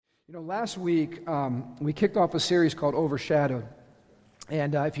Last week we kicked off a series called Overshadowed.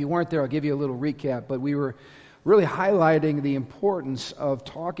 And if you weren't there, I'll give you a little recap. But we were really highlighting the importance of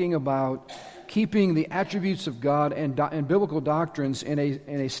talking about keeping the attributes of God and biblical doctrines in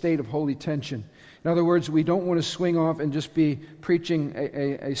a state of holy tension. In other words, we don't want to swing off and just be preaching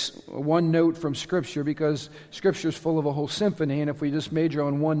a one note from Scripture, because Scripture is full of a whole symphony, and if we just major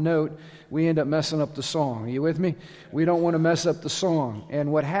on one note, we end up messing up the song. Are you with me? We don't want to mess up the song.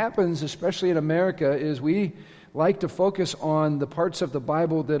 And what happens, especially in America, is we like to focus on the parts of the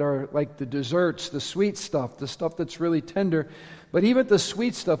Bible that are like the desserts, the sweet stuff, the stuff that's really tender. But even the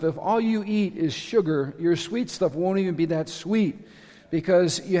sweet stuff, if all you eat is sugar, your sweet stuff won't even be that sweet.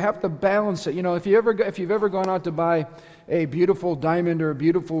 Because you have to balance it. If you've ever gone out to buy a beautiful diamond or a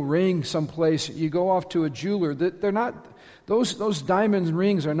beautiful ring someplace, you go off to a jeweler. They're not; those diamond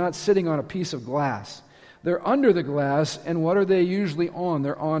rings are not sitting on a piece of glass. They're under the glass, and what are they usually on?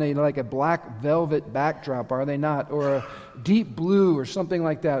 They're on like a black velvet backdrop, are they not? Or a deep blue or something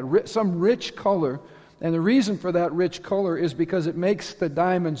like that, some rich color. And the reason for that rich color is because it makes the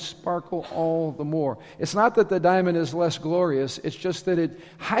diamond sparkle all the more. It's not that the diamond is less glorious, it's just that it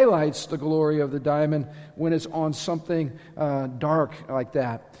highlights the glory of the diamond when it's on something dark like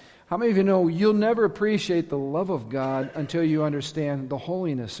that. How many of you know you'll never appreciate the love of God until you understand the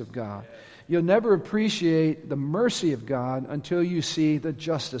holiness of God? You'll never appreciate the mercy of God until you see the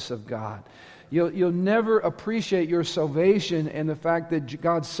justice of God. You'll never appreciate your salvation and the fact that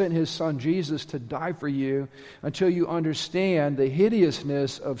God sent His Son Jesus to die for you until you understand the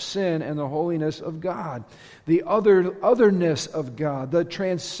hideousness of sin and the holiness of God, the otherness of God, the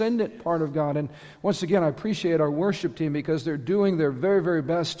transcendent part of God. And once again, I appreciate our worship team because they're doing their very, very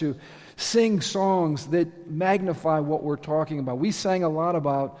best to sing songs that magnify what we're talking about. We sang a lot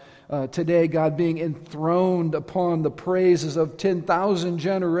about today, God being enthroned upon the praises of 10,000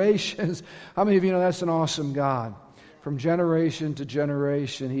 generations. How many of you know that's an awesome God? From generation to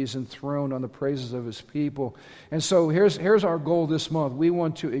generation, He's enthroned on the praises of His people. And so here's our goal this month. We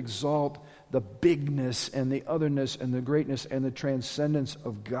want to exalt the bigness and the otherness and the greatness and the transcendence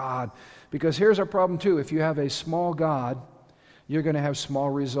of God. Because here's our problem too. If you have a small God, you're going to have small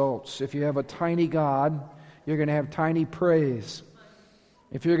results. If you have a tiny God, you're going to have tiny praise.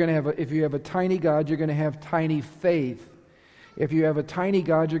 If you have a tiny God, you're going to have tiny faith. If you have a tiny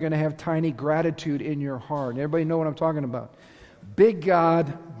God, you're going to have tiny gratitude in your heart. Everybody know what I'm talking about? Big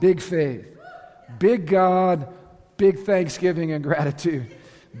God, big faith. Big God, big thanksgiving and gratitude.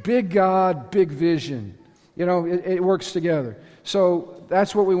 Big God, big vision. It works together. So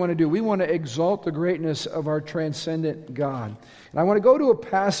that's what we want to do. We want to exalt the greatness of our transcendent God. And I want to go to a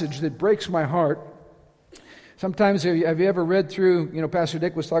passage that breaks my heart. Sometimes, have you ever read through, Pastor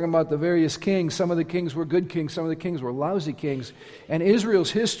Dick was talking about the various kings. Some of the kings were good kings, some of the kings were lousy kings. And Israel's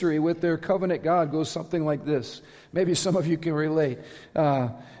history with their covenant God goes something like this. Maybe some of you can relate.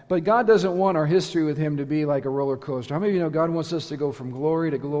 But God doesn't want our history with Him to be like a roller coaster. How many of you know God wants us to go from glory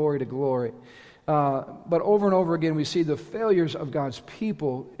to glory to glory? But over and over again, we see the failures of God's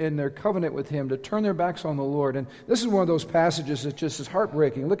people in their covenant with Him to turn their backs on the Lord. And this is one of those passages that just is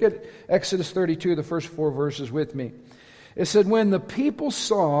heartbreaking. Look at Exodus 32, the first 4 verses with me. It said, when the people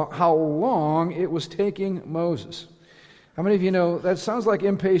saw how long it was taking Moses. How many of you know that sounds like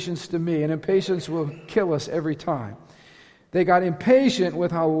impatience to me, and impatience will kill us every time. They got impatient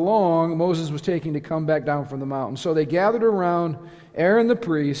with how long Moses was taking to come back down from the mountain. So they gathered around Aaron the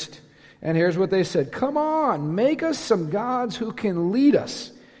priest. And here's what they said. Come on, make us some gods who can lead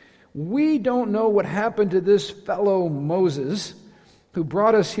us. We don't know what happened to this fellow Moses who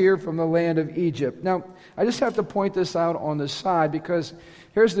brought us here from the land of Egypt. Now, I just have to point this out on the side because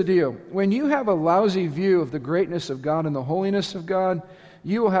here's the deal. When you have a lousy view of the greatness of God and the holiness of God,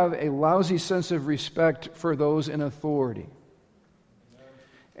 you will have a lousy sense of respect for those in authority.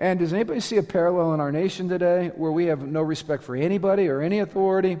 And does anybody see a parallel in our nation today where we have no respect for anybody or any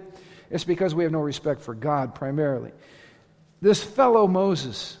authority? It's because we have no respect for God primarily. This fellow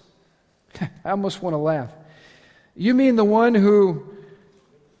Moses, I almost want to laugh. You mean the one who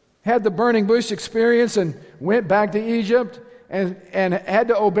had the burning bush experience and went back to Egypt and had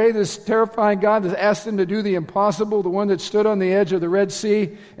to obey this terrifying God that asked him to do the impossible, the one that stood on the edge of the Red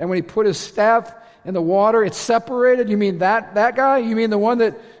Sea, and when he put his staff in the water, it separated? You mean that guy? You mean the one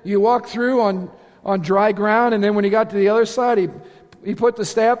that you walked through on dry ground, and then when he got to the other side, he put the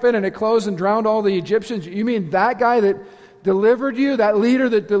staff in and it closed and drowned all the Egyptians? You mean that guy that delivered you, that leader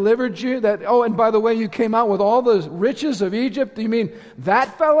that delivered you, and by the way, you came out with all the riches of Egypt? You mean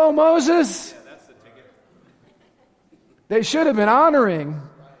that fellow Moses? Yeah, that's the ticket. They should have been honoring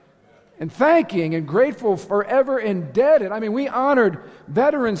and thanking and grateful, forever indebted. I mean, we honored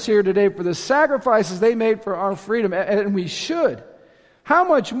veterans here today for the sacrifices they made for our freedom, and we should. How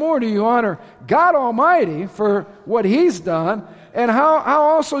much more do you honor God Almighty for what He's done? And how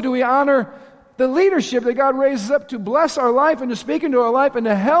also do we honor the leadership that God raises up to bless our life and to speak into our life and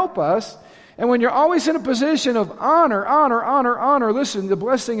to help us? And when you're always in a position of honor, listen, the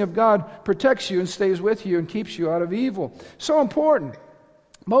blessing of God protects you and stays with you and keeps you out of evil. So important.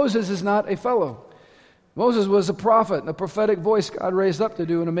 Moses is not a fellow. Moses was a prophet and a prophetic voice God raised up to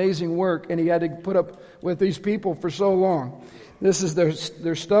do an amazing work, and he had to put up with these people for so long. This is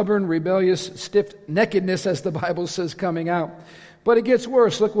their stubborn, rebellious, stiff-neckedness, as the Bible says, coming out. But it gets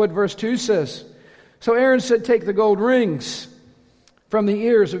worse. Look what verse 2 says. So Aaron said, take the gold rings from the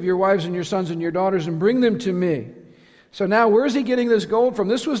ears of your wives and your sons and your daughters and bring them to me. So now where is he getting this gold from?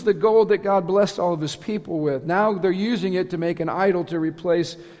 This was the gold that God blessed all of his people with. Now they're using it to make an idol to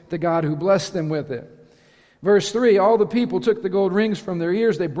replace the God who blessed them with it. Verse 3, all the people took the gold rings from their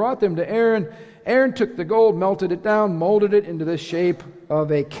ears. They brought them to Aaron. Aaron took the gold, melted it down, molded it into the shape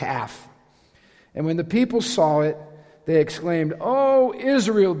of a calf. And when the people saw it, they exclaimed, "O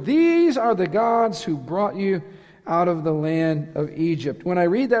Israel, these are the gods who brought you out of the land of Egypt." When I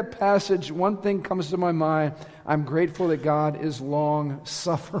read that passage, one thing comes to my mind. I'm grateful that God is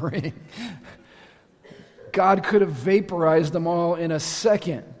long-suffering. God could have vaporized them all in a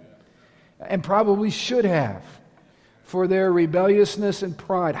second, and probably should have, for their rebelliousness and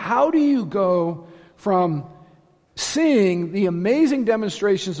pride. How do you go from seeing the amazing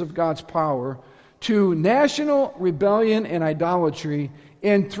demonstrations of God's power to national rebellion and idolatry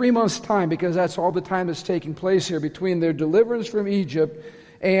in 3 months' time? Because that's all the time that's taking place here between their deliverance from Egypt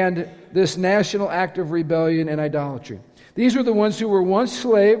and this national act of rebellion and idolatry. These were the ones who were once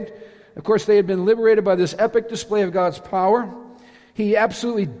slaved. Of course, they had been liberated by this epic display of God's power. He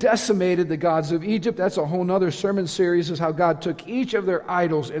absolutely decimated the gods of Egypt. That's a whole other sermon series, is how God took each of their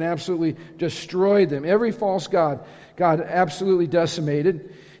idols and absolutely destroyed them. Every false god, God absolutely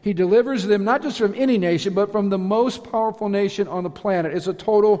decimated. He delivers them not just from any nation, but from the most powerful nation on the planet. It's a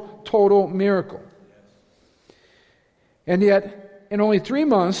total miracle. And yet, in only 3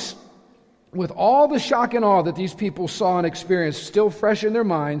 months, with all the shock and awe that these people saw and experienced still fresh in their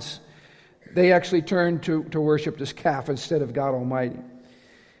minds, they actually turned to worship this calf instead of God Almighty.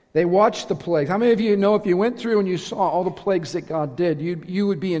 They watched the plagues. How many of you know if you went through and you saw all the plagues that God did, you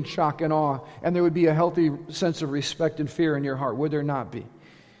would be in shock and awe, and there would be a healthy sense of respect and fear in your heart, would there not be?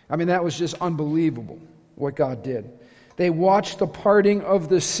 I mean, that was just unbelievable what God did. They watched the parting of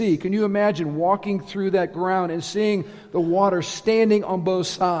the sea. Can you imagine walking through that ground and seeing the water standing on both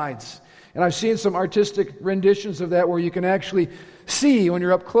sides? And I've seen some artistic renditions of that where you can actually see, when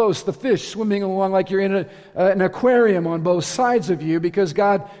you're up close, the fish swimming along like you're in an aquarium on both sides of you, because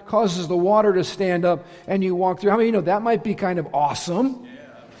God causes the water to stand up and you walk through. How many of you know that might be kind of awesome?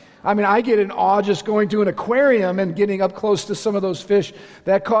 I mean, I get in awe just going to an aquarium and getting up close to some of those fish.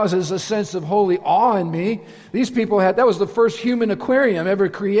 That causes a sense of holy awe in me. These people that was the first human aquarium ever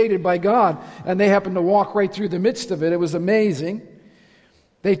created by God, and they happened to walk right through the midst of it. It was amazing.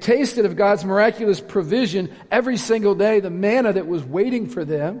 They tasted of God's miraculous provision every single day, the manna that was waiting for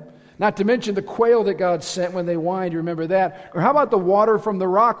them, not to mention the quail that God sent when they whined. You remember that? Or how about the water from the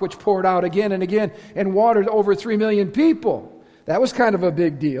rock which poured out again and again and watered over 3 million people? That was kind of a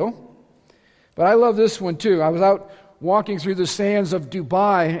big deal. But I love this one too. I was out walking through the sands of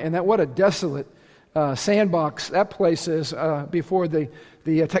Dubai, and what a desolate sandbox that place is before the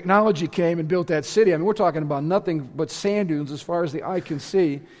technology came and built that city. I mean, we're talking about nothing but sand dunes as far as the eye can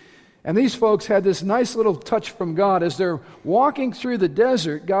see. And these folks had this nice little touch from God. As they're walking through the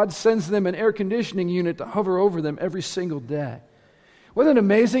desert, God sends them an air conditioning unit to hover over them every single day. Wasn't it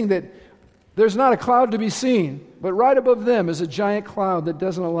amazing that there's not a cloud to be seen, but right above them is a giant cloud that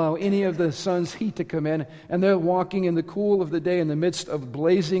doesn't allow any of the sun's heat to come in, and they're walking in the cool of the day in the midst of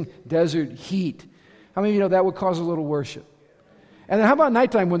blazing desert heat. How many of you know that would cause a little worship? And then how about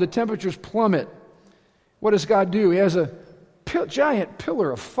nighttime when the temperatures plummet? What does God do? He has a giant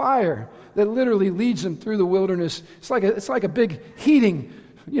pillar of fire that literally leads them through the wilderness. It's like a big heating,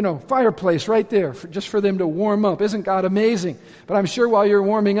 fireplace right there just for them to warm up. Isn't God amazing? But I'm sure while you're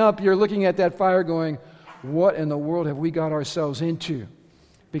warming up, you're looking at that fire going, what in the world have we got ourselves into?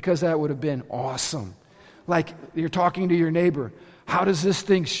 Because that would have been awesome. Like you're talking to your neighbor. How does this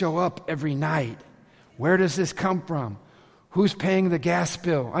thing show up every night? Where does this come from? Who's paying the gas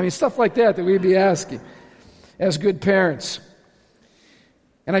bill? I mean, stuff like that we'd be asking as good parents.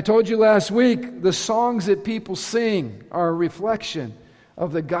 And I told you last week, the songs that people sing are a reflection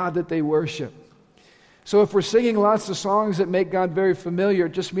of the God that they worship. So if we're singing lots of songs that make God very familiar,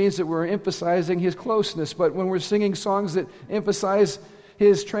 it just means that we're emphasizing His closeness. But when we're singing songs that emphasize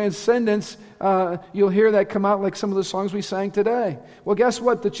His transcendence, you'll hear that come out like some of the songs we sang today. Well, guess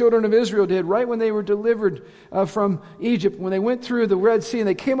what the children of Israel did right when they were delivered from Egypt, when they went through the Red Sea and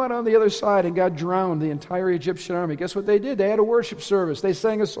they came out on the other side and God drowned the entire Egyptian army. Guess what they did? They had a worship service. They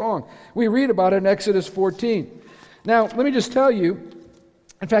sang a song. We read about it in Exodus 14. Now, let me just tell you,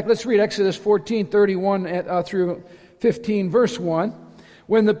 in fact, let's read Exodus 14:31 through 15, verse 1.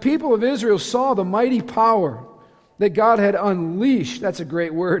 When the people of Israel saw the mighty power that God had unleashed, that's a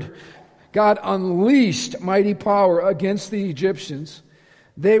great word, God unleashed mighty power against the Egyptians,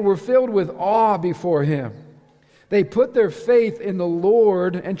 they were filled with awe before Him. They put their faith in the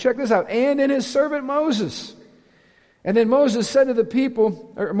Lord, and check this out, and in His servant Moses. And then Moses said to the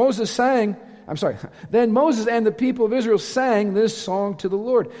people, then Moses and the people of Israel sang this song to the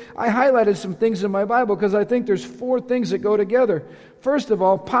Lord. I highlighted some things in my Bible because I think there's 4 things that go together. First of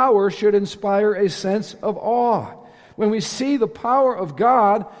all, power should inspire a sense of awe. When we see the power of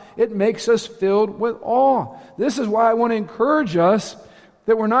God, it makes us filled with awe. This is why I want to encourage us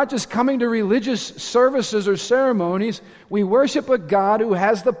that we're not just coming to religious services or ceremonies. We worship a God who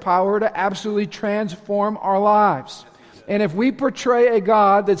has the power to absolutely transform our lives. And if we portray a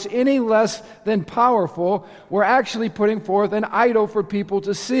God that's any less than powerful, we're actually putting forth an idol for people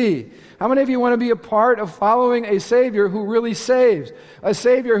to see. How many of you want to be a part of following a Savior who really saves? A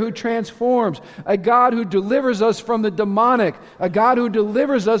Savior who transforms? A God who delivers us from the demonic? A God who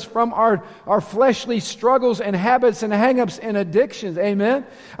delivers us from our fleshly struggles and habits and hang-ups and addictions? Amen?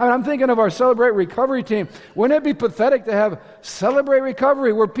 I'm thinking of our Celebrate Recovery team. Wouldn't it be pathetic to have Celebrate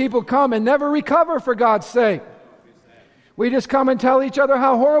Recovery where people come and never recover for God's sake? We just come and tell each other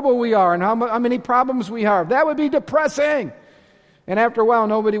how horrible we are and how many problems we have. That would be depressing. And after a while,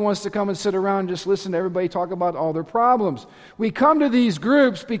 nobody wants to come and sit around and just listen to everybody talk about all their problems. We come to these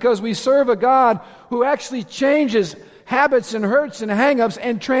groups because we serve a God who actually changes habits and hurts and hang-ups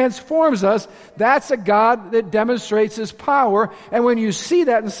and transforms us. That's a God that demonstrates His power. And when you see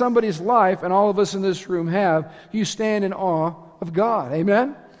that in somebody's life, and all of us in this room have, you stand in awe of God.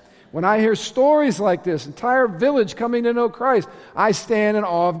 Amen? When I hear stories like this, entire village coming to know Christ, I stand in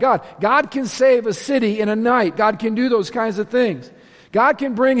awe of God. God can save a city in a night. God can do those kinds of things. God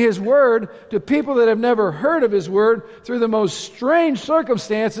can bring His Word to people that have never heard of His Word through the most strange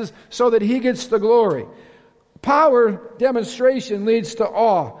circumstances so that He gets the glory. Power demonstration leads to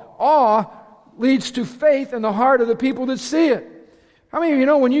awe. Awe leads to faith in the heart of the people that see it. How many of you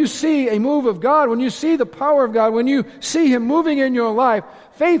know when you see a move of God, when you see the power of God, when you see Him moving in your life,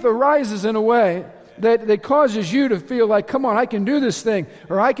 faith arises in a way that causes you to feel like, come on, I can do this thing,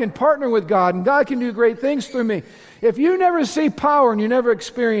 or I can partner with God, and God can do great things through me. If you never see power and you never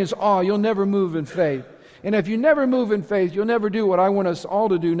experience awe, you'll never move in faith. And if you never move in faith, you'll never do what I want us all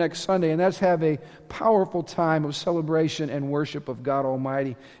to do next Sunday, and that's have a powerful time of celebration and worship of God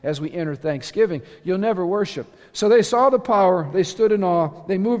Almighty as we enter Thanksgiving. You'll never worship. So they saw the power, they stood in awe,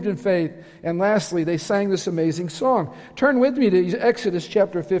 they moved in faith, and lastly, they sang this amazing song. Turn with me to Exodus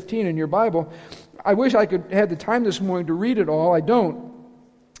chapter 15 in your Bible. I wish I could have the time this morning to read it all. I don't.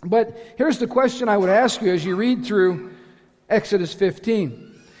 But here's the question I would ask you as you read through Exodus 15.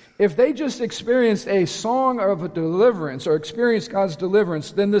 If they just experienced a song of deliverance or experienced God's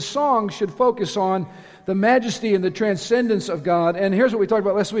deliverance, then the song should focus on the majesty and the transcendence of God. And here's what we talked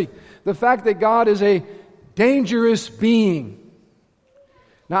about last week. The fact that God is a dangerous being.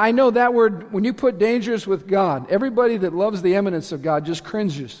 Now, I know that word, when you put dangerous with God, everybody that loves the eminence of God just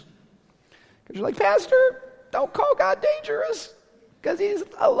cringes. Because you're like, Pastor, don't call God dangerous because He's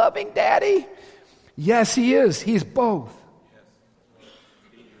a loving daddy. Yes, He is. He's both.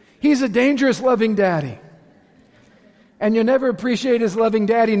 He's a dangerous loving daddy. And you'll never appreciate His loving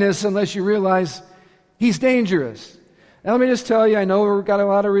daddiness unless you realize He's dangerous. Now let me just tell you, I know we've got a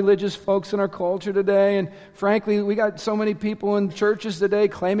lot of religious folks in our culture today, and frankly, we got so many people in churches today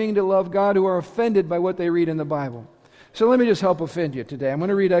claiming to love God who are offended by what they read in the Bible. So let me just help offend you today. I'm going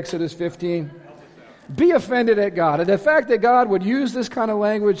to read Exodus 15. Be offended at God. And the fact that God would use this kind of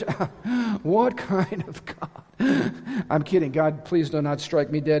language, what kind of God? I'm kidding. God, please do not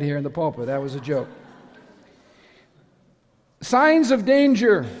strike me dead here in the pulpit. That was a joke. Signs of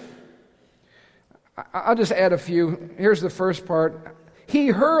danger. I'll just add a few. Here's the first part. He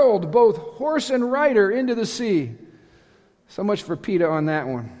hurled both horse and rider into the sea. So much for PETA on that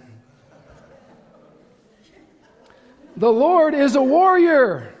one. The Lord is a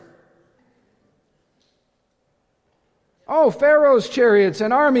warrior. Oh, Pharaoh's chariots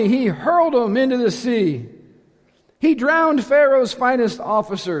and army, He hurled them into the sea. He drowned Pharaoh's finest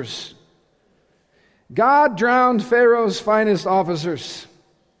officers. God drowned Pharaoh's finest officers.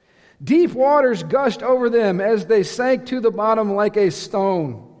 Deep waters gushed over them as they sank to the bottom like a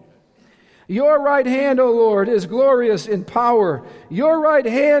stone. Your right hand, O Lord, is glorious in power. Your right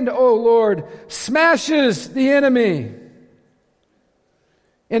hand, O Lord, smashes the enemy.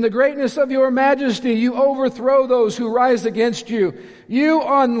 In the greatness of your majesty, you overthrow those who rise against you. You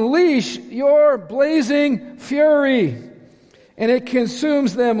unleash your blazing fury, and it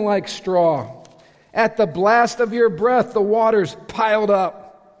consumes them like straw. At the blast of your breath, the waters piled up.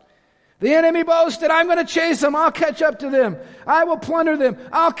 The enemy boasted, I'm going to chase them. I'll catch up to them. I will plunder them.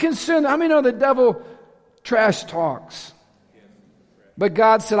 I'll consume them. How many know the devil trash talks? But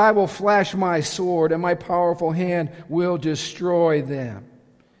God said, I will flash my sword, and my powerful hand will destroy them.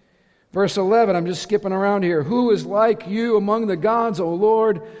 Verse 11, I'm just skipping around here. Who is like you among the gods, O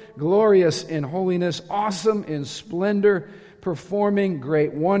Lord, glorious in holiness, awesome in splendor, performing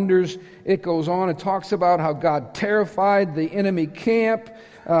great wonders? It goes on and talks about how God terrified the enemy camp.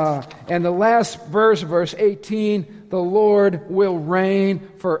 And the last verse, verse 18, the Lord will reign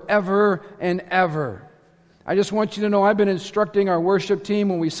forever and ever. I just want you to know I've been instructing our worship team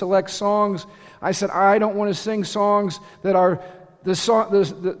when we select songs. I said, I don't want to sing songs that are this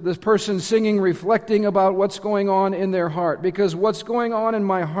person singing reflecting about what's going on in their heart, because what's going on in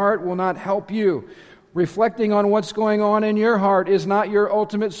my heart will not help you. Reflecting on what's going on in your heart is not your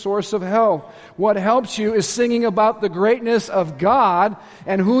ultimate source of help. What helps you is singing about the greatness of God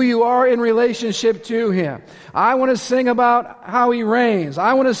and who you are in relationship to Him. I want to sing about how He reigns.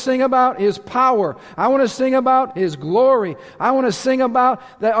 I want to sing about His power. I want to sing about His glory. I want to sing about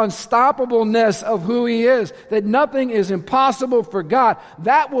the unstoppableness of who He is, that nothing is impossible for God.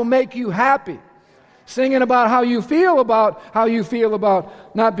 That will make you happy. Singing about how you feel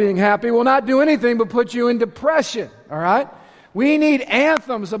about not being happy will not do anything but put you in depression, all right? We need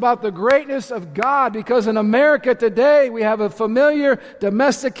anthems about the greatness of God, because in America today we have a familiar,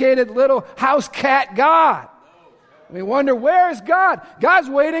 domesticated little house cat God. We wonder, where is God? God's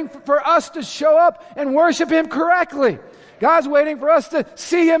waiting for us to show up and worship Him correctly. God's waiting for us to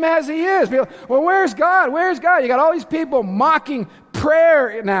see Him as He is. Well, where's God? Where's God? You got all these people mocking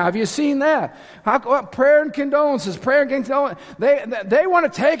prayer now. Have you seen that? Prayer and condolences. Prayer and condolences. They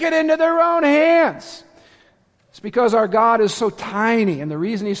want to take it into their own hands. It's because our God is so tiny. And the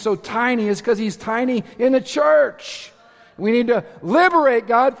reason He's so tiny is because He's tiny in the church. We need to liberate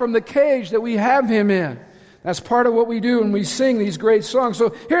God from the cage that we have Him in. That's part of what we do when we sing these great songs.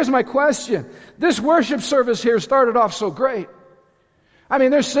 So here's my question. This worship service here started off so great. I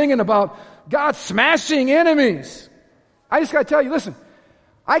mean, they're singing about God smashing enemies. I just got to tell you, listen,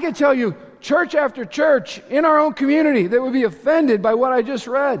 I can tell you church after church in our own community that would be offended by what I just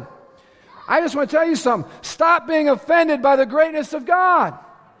read. I just want to tell you something. Stop being offended by the greatness of God.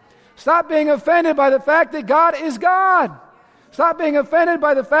 Stop being offended by the fact that God is God. Stop being offended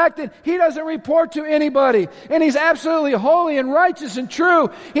by the fact that He doesn't report to anybody, and He's absolutely holy and righteous and true.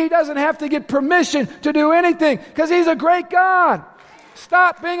 He doesn't have to get permission to do anything because He's a great God.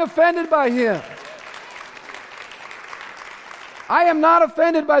 Stop being offended by Him. I am not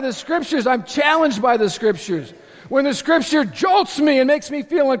offended by the Scriptures. I'm challenged by the Scriptures. When the Scripture jolts me and makes me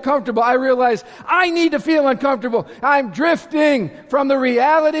feel uncomfortable, I realize I need to feel uncomfortable. I'm drifting from the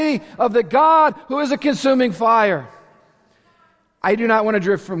reality of the God who is a consuming fire. I do not want to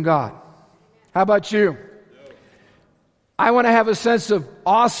drift from God. How about you? I want to have a sense of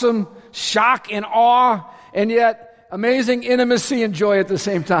awesome shock and awe, and yet amazing intimacy and joy at the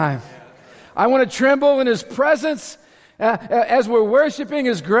same time. I want to tremble in His presence as we're worshiping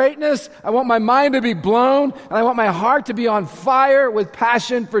His greatness. I want my mind to be blown, and I want my heart to be on fire with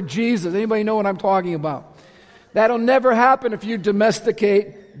passion for Jesus. Anybody know what I'm talking about? That'll never happen if you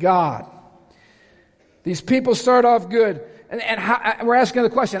domesticate God. These people start off good. And we're asking the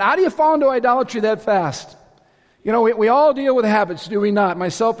question, how do you fall into idolatry that fast? You know, we all deal with habits, do we not?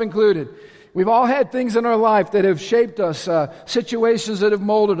 Myself included. We've all had things in our life that have shaped us, situations that have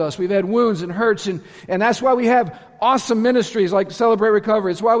molded us. We've had wounds and hurts, and that's why we have awesome ministries like Celebrate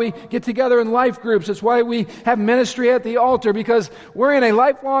Recovery. It's why we get together in life groups. It's why we have ministry at the altar, because we're in a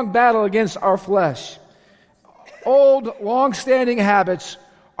lifelong battle against our flesh. Old, long-standing habits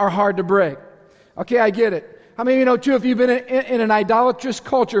are hard to break. Okay, I get it. How many of you know, too, if you've been in an idolatrous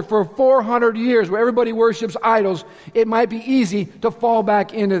culture for 400 years where everybody worships idols, it might be easy to fall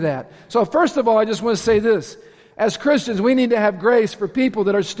back into that. So first of all, I just want to say this. As Christians, we need to have grace for people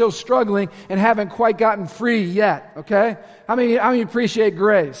that are still struggling and haven't quite gotten free yet, okay? How many appreciate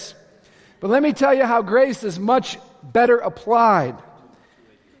grace? But let me tell you how grace is much better applied.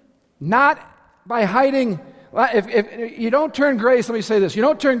 Not by hiding. If you don't turn grace, let me say this, you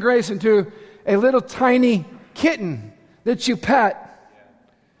don't turn grace into a little tiny kitten that you pet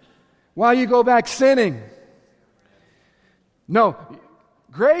while you go back sinning. No,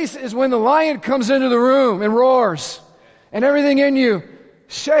 grace is when the lion comes into the room and roars and everything in you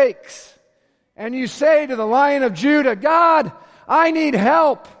shakes. And you say to the Lion of Judah, God, I need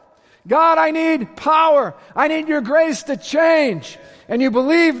help. God, I need power. I need your grace to change. And you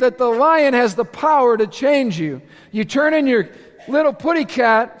believe that the lion has the power to change you. You turn in your little putty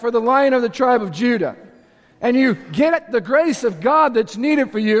cat for the Lion of the tribe of Judah. And you get the grace of God that's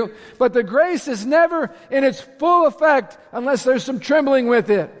needed for you, but the grace is never in its full effect unless there's some trembling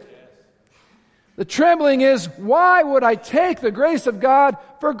with it. The trembling is, why would I take the grace of God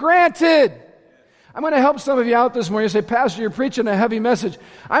for granted? I'm going to help some of you out this morning. You say, Pastor, you're preaching a heavy message.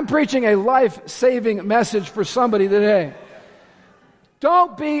 I'm preaching a life-saving message for somebody today.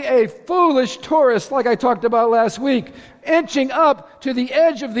 Don't be a foolish tourist like I talked about last week, inching up to the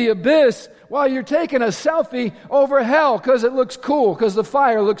edge of the abyss while you're taking a selfie over hell because it looks cool, because the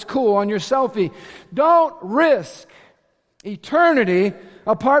fire looks cool on your selfie. Don't risk eternity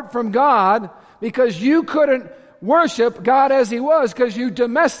apart from God because you couldn't worship God as He was, because you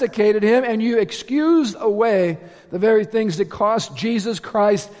domesticated Him and you excused away the very things that cost Jesus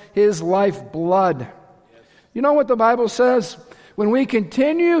Christ His life blood. You know what the Bible says? When we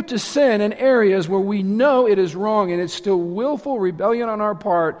continue to sin in areas where we know it is wrong and it's still willful rebellion on our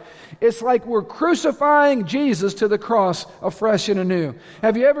part, it's like we're crucifying Jesus to the cross afresh and anew.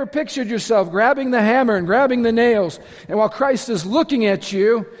 Have you ever pictured yourself grabbing the hammer and grabbing the nails, and while Christ is looking at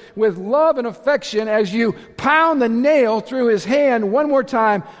you with love and affection as you pound the nail through His hand one more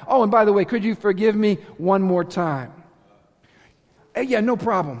time? Oh, and by the way, could you forgive me one more time? Yeah, no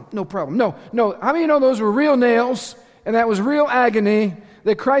problem. No. How many know those were real nails? And that was real agony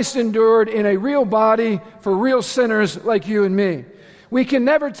that Christ endured in a real body for real sinners like you and me. We can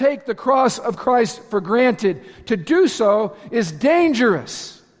never take the cross of Christ for granted. To do so is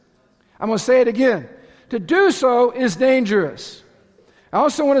dangerous. I'm going to say it again. To do so is dangerous. I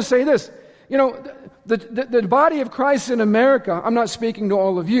also want to say this. You know, the body of Christ in America, I'm not speaking to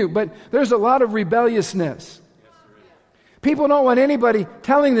all of you, but there's a lot of rebelliousness. People don't want anybody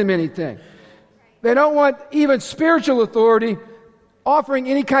telling them anything. They don't want even spiritual authority offering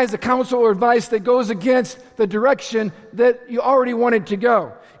any kinds of counsel or advice that goes against the direction that you already wanted to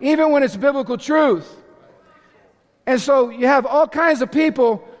go, even when it's biblical truth. And so you have all kinds of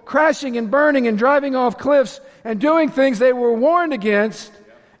people crashing and burning and driving off cliffs and doing things they were warned against,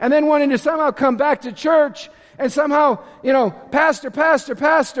 and then wanting to somehow come back to church and somehow,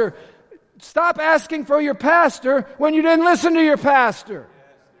 pastor, stop asking for your pastor when you didn't listen to your pastor.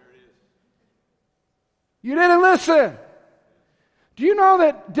 You didn't listen. Do you know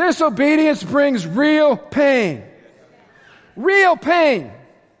that disobedience brings real pain? Real pain.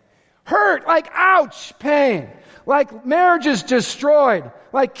 Hurt, like ouch, pain. Like marriages destroyed.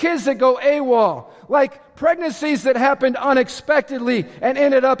 Like kids that go AWOL. Like pregnancies that happened unexpectedly and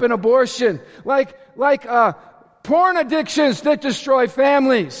ended up in abortion. Like porn addictions that destroy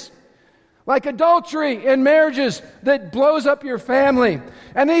families. Like adultery in marriages that blows up your family.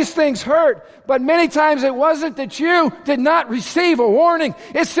 And these things hurt. But many times it wasn't that you did not receive a warning.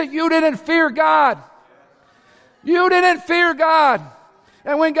 It's that you didn't fear God. You didn't fear God.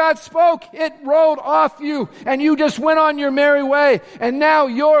 And when God spoke, it rolled off you. And you just went on your merry way. And now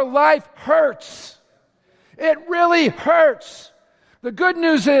your life hurts. It really hurts. The good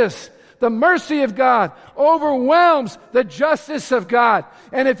news is, the mercy of God overwhelms the justice of God.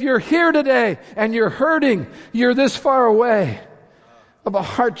 And if you're here today and you're hurting, you're this far away of a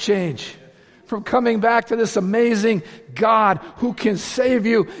heart change from coming back to this amazing God who can save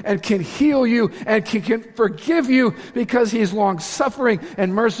you and can heal you and can forgive you because He's long-suffering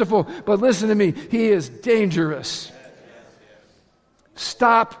and merciful. But listen to me, He is dangerous.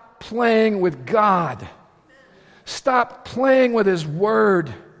 Stop playing with God. Stop playing with His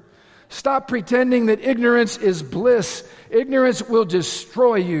Word. Stop pretending that ignorance is bliss. Ignorance will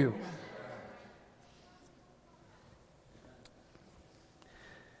destroy you.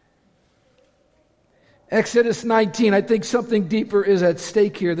 Exodus 19, I think something deeper is at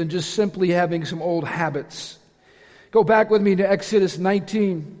stake here than just simply having some old habits. Go back with me to Exodus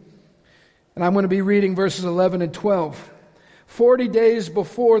 19, and I'm going to be reading verses 11 and 12. 40 days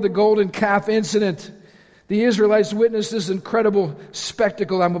before the golden calf incident, the Israelites witnessed this incredible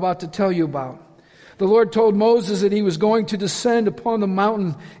spectacle I'm about to tell you about. The Lord told Moses that He was going to descend upon the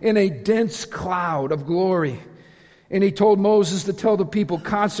mountain in a dense cloud of glory. And he told Moses to tell the people,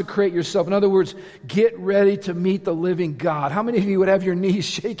 consecrate yourself. In other words, get ready to meet the living God. How many of you would have your knees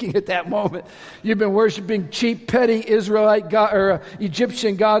shaking at that moment? You've been worshiping cheap, petty Israelite God, or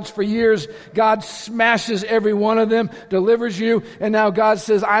Egyptian gods for years. God smashes every one of them, delivers you, and now God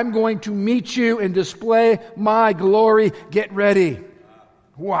says, I'm going to meet you and display my glory. Get ready.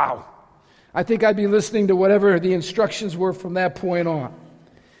 Wow. I think I'd be listening to whatever the instructions were from that point on.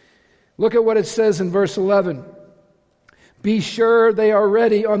 Look at what it says in verse 11. Be sure they are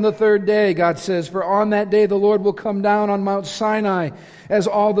ready on the third day, God says, for on that day the Lord will come down on Mount Sinai as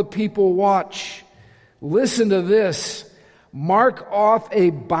all the people watch. Listen to this. Mark off a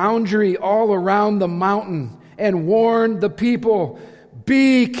boundary all around the mountain and warn the people,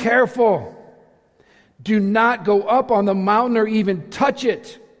 be careful. Do not go up on the mountain or even touch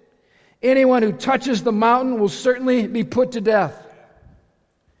it. Anyone who touches the mountain will certainly be put to death.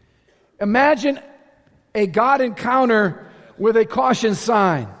 Imagine a God encounter with a caution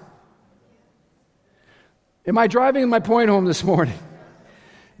sign. Am I driving my point home this morning?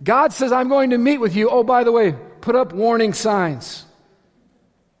 God says, I'm going to meet with you. Oh, by the way, put up warning signs.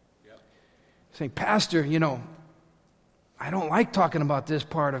 Saying, Pastor, I don't like talking about this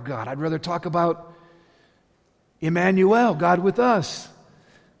part of God. I'd rather talk about Emmanuel, God with us.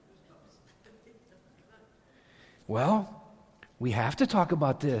 Well, we have to talk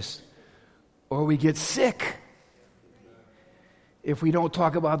about this, or we get sick. If we don't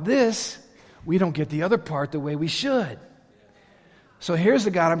talk about this, we don't get the other part the way we should. So here's the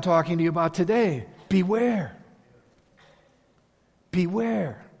God I'm talking to you about today. Beware.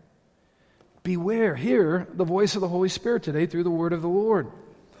 Beware. Beware. Hear the voice of the Holy Spirit today through the word of the Lord.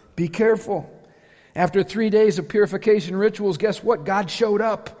 Be careful. After 3 days of purification rituals, guess what? God showed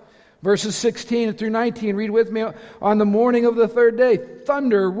up. Verses 16 through 19, read with me. On the morning of the third day,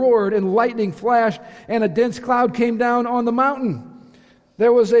 thunder roared and lightning flashed, and a dense cloud came down on the mountain.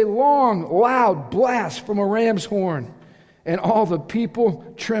 There was a long, loud blast from a ram's horn, and all the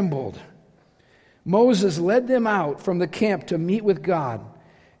people trembled. Moses led them out from the camp to meet with God,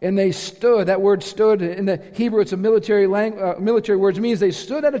 and they stood. That word stood, in the Hebrew, it's a military word. It means they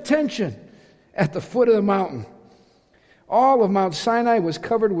stood at attention at the foot of the mountain. All of Mount Sinai was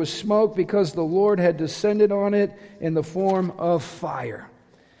covered with smoke because the Lord had descended on it in the form of fire.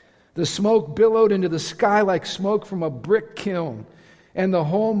 The smoke billowed into the sky like smoke from a brick kiln, and the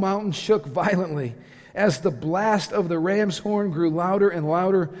whole mountain shook violently. As the blast of the ram's horn grew louder and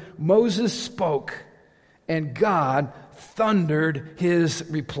louder, Moses spoke, and God thundered his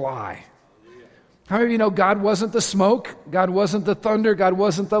reply. How many of you know God wasn't the smoke? God wasn't the thunder? God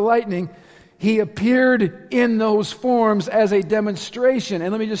wasn't the lightning? He appeared in those forms as a demonstration.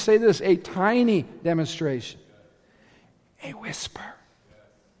 And let me just say this, a tiny demonstration. A whisper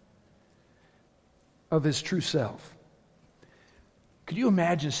of his true self. Could you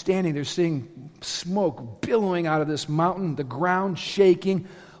imagine standing there seeing smoke billowing out of this mountain, the ground shaking,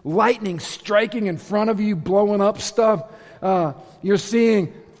 lightning striking in front of you, blowing up stuff? You're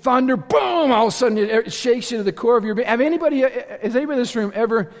seeing thunder, boom, all of a sudden it shakes you to the core of your being. Has anybody in this room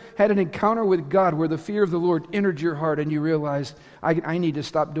ever had an encounter with God where the fear of the Lord entered your heart and you realized, I need to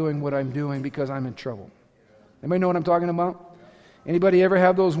stop doing what I'm doing because I'm in trouble? Anybody know what I'm talking about? Anybody ever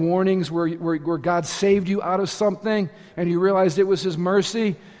have those warnings where God saved you out of something and you realized it was His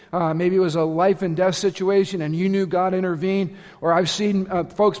mercy? Maybe it was a life and death situation and you knew God intervened. Or I've seen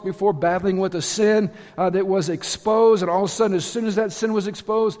folks before battling with a sin that was exposed, and all of a sudden, as soon as that sin was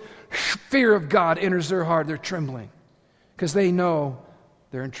exposed, fear of God enters their heart. They're trembling because they know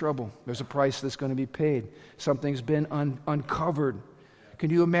they're in trouble. There's a price that's going to be paid. Something's been uncovered. Can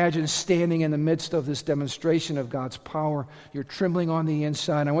you imagine standing in the midst of this demonstration of God's power? You're trembling on the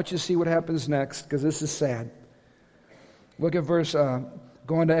inside. I want you to see what happens next, because this is sad. Look at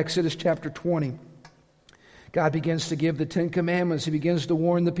going to Exodus chapter 20. God begins to give the 10 Commandments. He begins to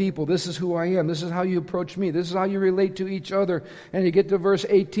warn the people. This is who I am. This is how you approach me. This is how you relate to each other. And you get to verse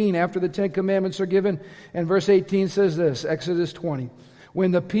 18 after the 10 Commandments are given. And verse 18 says this, Exodus 20.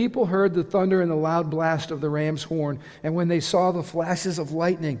 When the people heard the thunder and the loud blast of the ram's horn, and when they saw the flashes of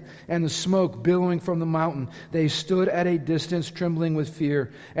lightning and the smoke billowing from the mountain, they stood at a distance trembling with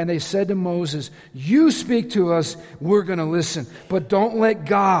fear. And they said to Moses, you speak to us, we're going to listen. But don't let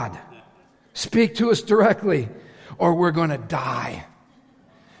God speak to us directly, or we're going to die.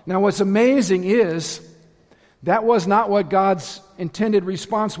 Now what's amazing is that was not what God's intended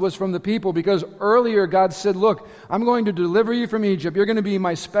response was from the people, because earlier God said, look, I'm going to deliver you from Egypt. You're going to be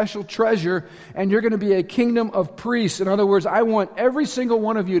my special treasure, and you're going to be a kingdom of priests. In other words, I want every single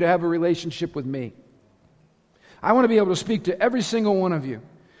one of you to have a relationship with me. I want to be able to speak to every single one of you.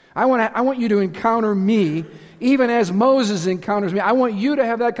 I want you to encounter me even as Moses encounters me. I want you to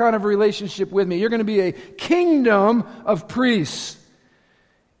have that kind of relationship with me. You're going to be a kingdom of priests.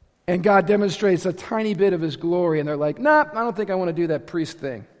 And God demonstrates a tiny bit of his glory, and they're like, nah, I don't think I want to do that priest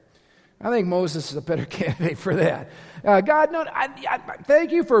thing. I think Moses is a better candidate for that. God, no, I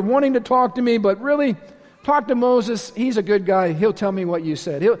thank you for wanting to talk to me, but really, talk to Moses. He's a good guy. He'll tell me what you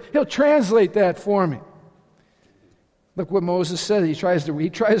said. He'll translate that for me. Look what Moses said. He tries to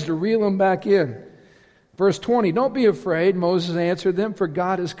reel him back in. Verse 20, don't be afraid, Moses answered them, for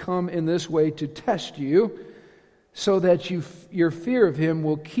God has come in this way to test you, so that your fear of him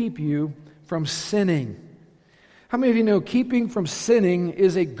will keep you from sinning. How many of you know keeping from sinning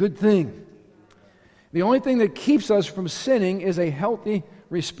is a good thing? The only thing that keeps us from sinning is a healthy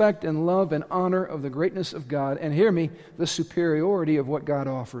respect and love and honor of the greatness of God, and hear me, the superiority of what God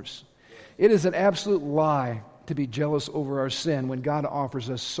offers. It is an absolute lie to be jealous over our sin when God offers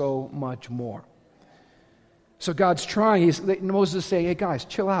us so much more. So God's trying. Moses is saying, hey guys,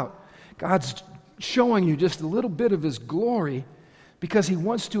 chill out. God's showing you just a little bit of his glory because he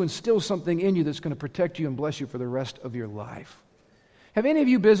wants to instill something in you that's going to protect you and bless you for the rest of your life. Have any of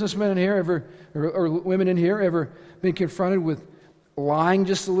you businessmen in here ever, or women in here, ever been confronted with lying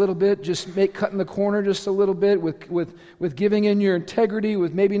just a little bit, cutting the corner just a little bit, with giving in your integrity,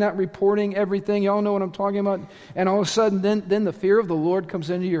 with maybe not reporting everything? Y'all know what I'm talking about? And all of a sudden, then the fear of the Lord comes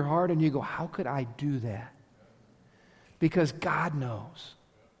into your heart and you go, how could I do that? Because God knows.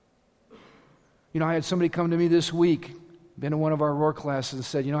 You know, I had somebody come to me this week, been in one of our roar classes, and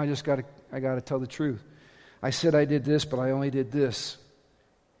said, you know, I got to tell the truth. I said I did this, but I only did this.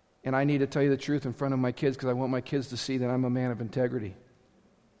 And I need to tell you the truth in front of my kids because I want my kids to see that I'm a man of integrity.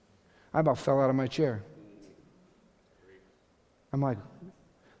 I about fell out of my chair. I'm like,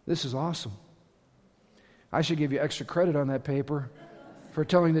 this is awesome. I should give you extra credit on that paper for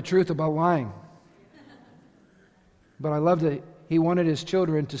telling the truth about lying. But I love that he wanted his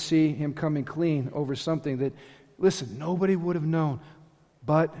children to see him coming clean over something that, listen, nobody would have known.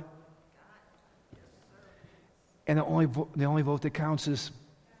 But, and the only vote that counts is,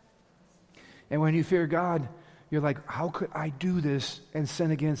 and when you fear God, you're like, how could I do this and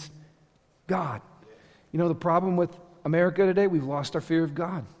sin against God? You know the problem with America today? We've lost our fear of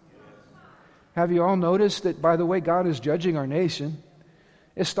God. Have you all noticed that, by the way, God is judging our nation?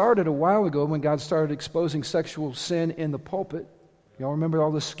 It started a while ago when God started exposing sexual sin in the pulpit. Y'all remember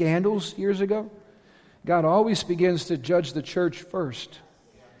all the scandals years ago? God always begins to judge the church first.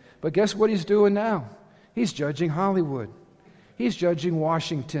 But guess what he's doing now? He's judging Hollywood. He's judging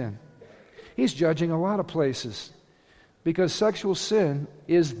Washington. He's judging a lot of places. Because sexual sin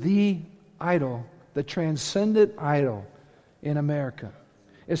is the idol, the transcendent idol in America.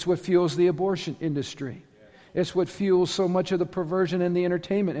 It's what fuels the abortion industry. It's what fuels so much of the perversion in the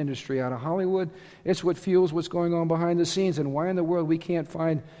entertainment industry out of Hollywood. It's what fuels what's going on behind the scenes. And why in the world we can't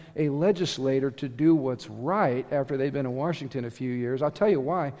find a legislator to do what's right after they've been in Washington a few years? I'll tell you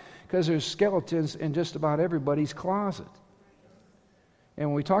why. Because there's skeletons in just about everybody's closet. And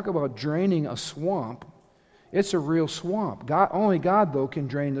when we talk about draining a swamp, it's a real swamp. Only God, though, can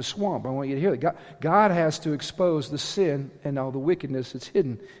drain the swamp. I want you to hear that. God has to expose the sin and all the wickedness that's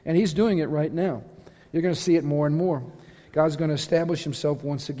hidden. And he's doing it right now. You're going to see it more and more. God's going to establish himself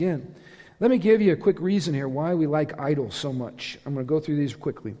once again. Let me give you a quick reason here why we like idols so much. I'm going to go through these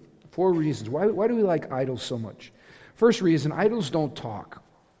quickly. 4 reasons. Why do we like idols so much? First reason, idols don't talk.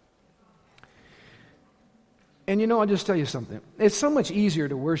 And you know, I'll just tell you something. It's so much easier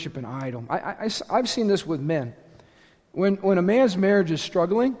to worship an idol. I've seen this with men. When a man's marriage is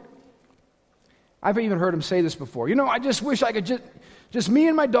struggling, I've even heard him say this before. You know, I just wish I could just me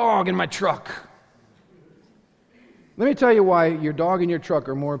and my dog in my truck. Let me tell you why your dog and your truck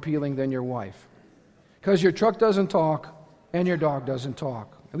are more appealing than your wife. Because your truck doesn't talk and your dog doesn't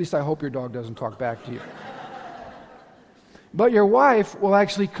talk. At least I hope your dog doesn't talk back to you. But your wife will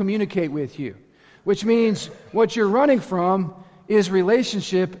actually communicate with you, which means what you're running from is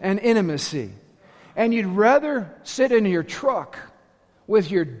relationship and intimacy. And you'd rather sit in your truck with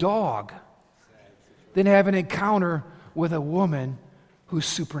your dog than have an encounter with a woman who's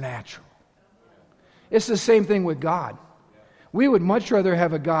supernatural. It's the same thing with God. We would much rather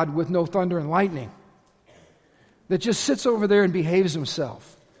have a God with no thunder and lightning that just sits over there and behaves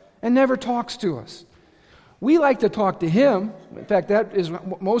himself and never talks to us. We like to talk to him. In fact, that is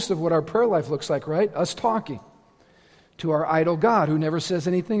most of what our prayer life looks like, right? Us talking to our idol God who never says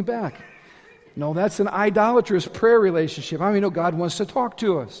anything back. No, that's an idolatrous prayer relationship. I mean, no, God wants to talk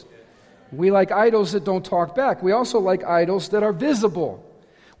to us. We like idols that don't talk back. We also like idols that are visible.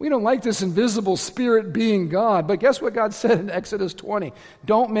 We don't like this invisible spirit being God. But guess what God said in Exodus 20?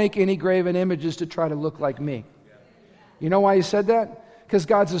 Don't make any graven images to try to look like me. You know why he said that? Because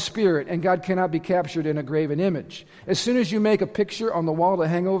God's a spirit, and God cannot be captured in a graven image. As soon as you make a picture on the wall to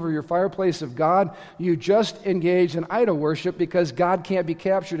hang over your fireplace of God, you just engage in idol worship, because God can't be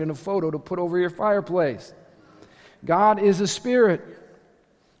captured in a photo to put over your fireplace. God is a spirit,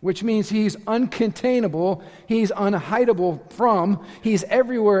 which means He's uncontainable, He's unhideable from, He's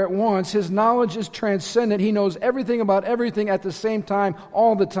everywhere at once. His knowledge is transcendent. He knows everything about everything at the same time,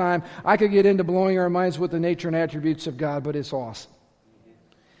 all the time. I could get into blowing our minds with the nature and attributes of God, but it's awesome.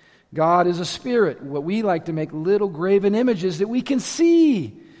 God is a spirit. What we like to make little graven images that we can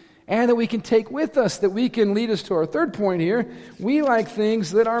see and that we can take with us, that we can lead us to our third point here. We like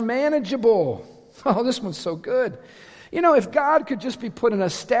things that are manageable. Oh, this one's so good. You know, if God could just be put in a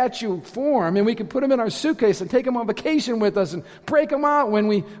statue form and we could put him in our suitcase and take him on vacation with us and break him out when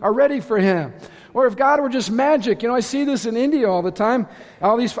we are ready for him. Or if God were just magic. You know, I see this in India all the time.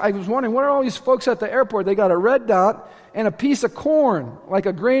 I was wondering, what are all these folks at the airport? They got a red dot and a piece of corn, like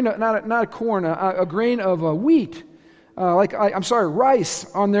a grain, not corn, a grain of wheat,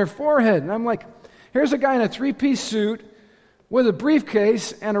 rice on their forehead. And I'm like, here's a guy in a three-piece suit with a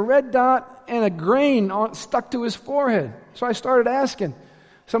briefcase and a red dot and a grain stuck to his forehead. So I started asking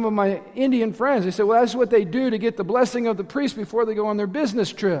some of my Indian friends. They said, well, that's what they do to get the blessing of the priest before they go on their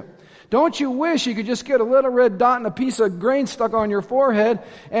business trip. Don't you wish you could just get a little red dot and a piece of grain stuck on your forehead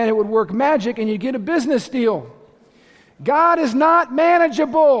and it would work magic and you'd get a business deal? God is not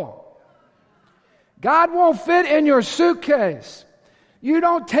manageable. God won't fit in your suitcase. You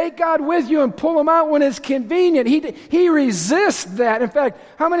don't take God with you and pull him out when it's convenient. He resists that. In fact,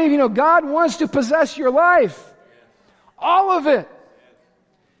 how many of you know God wants to possess your life? All of it.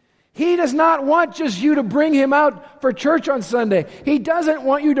 He does not want just you to bring him out for church on Sunday. He doesn't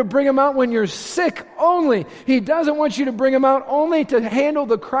want you to bring him out when you're sick only. He doesn't want you to bring him out only to handle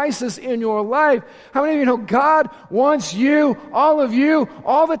the crisis in your life. How many of you know God wants you, all of you,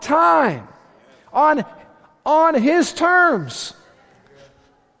 all the time, on his terms?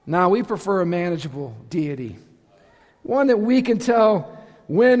 Now, we prefer a manageable deity, one that we can tell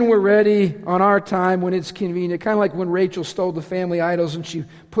when we're ready, on our time, when it's convenient. Kind of like when Rachel stole the family idols and she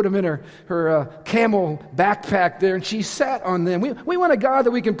put them in her camel backpack there and she sat on them. We want a God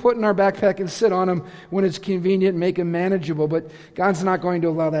that we can put in our backpack and sit on him when it's convenient and make him manageable. But God's not going to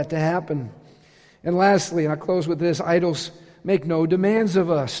allow that to happen. And lastly, and I'll close with this, idols make no demands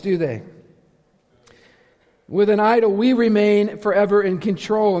of us, do they? With an idol, we remain forever in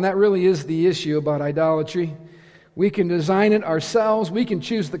control, and that really is the issue about idolatry. We can design it ourselves. We can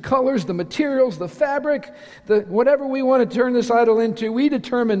choose the colors, the materials, the fabric, whatever we want to turn this idol into. We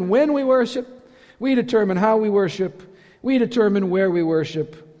determine when we worship. We determine how we worship. We determine where we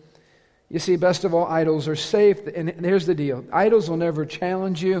worship. You see, best of all, idols are safe. And here's the deal. Idols will never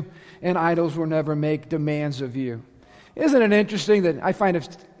challenge you, and idols will never make demands of you. Isn't it interesting that I find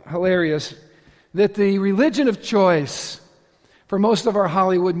it hilarious that the religion of choice for most of our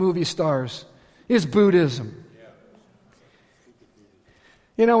Hollywood movie stars is Buddhism?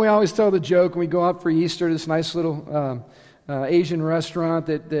 You know, we always tell the joke when we go out for Easter, this nice little Asian restaurant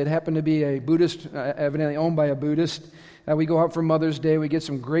that happened to be a Buddhist, evidently owned by a Buddhist. We go out for Mother's Day, we get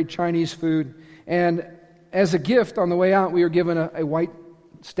some great Chinese food, and as a gift on the way out, we were given a white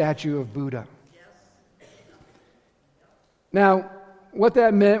statue of Buddha. Now, what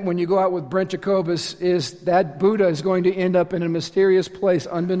that meant when you go out with Brent Jacobus is that Buddha is going to end up in a mysterious place,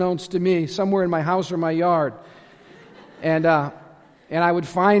 unbeknownst to me, somewhere in my house or my yard. And I would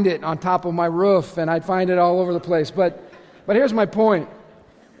find it on top of my roof, and I'd find it all over the place. But here's my point.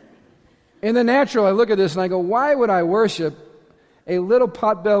 In the natural, I look at this and I go, why would I worship a little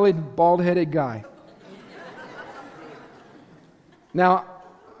pot-bellied, bald-headed guy? Now,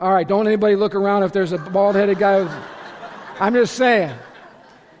 all right, don't anybody look around if there's a bald-headed guy. I'm just saying,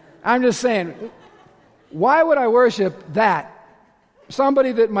 why would I worship that?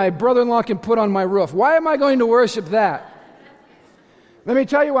 Somebody that my brother-in-law can put on my roof. Why am I going to worship that? Let me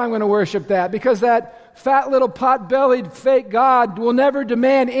tell you why I'm going to worship that. Because that fat little pot-bellied fake God will never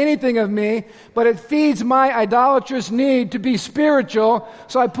demand anything of me, but it feeds my idolatrous need to be spiritual.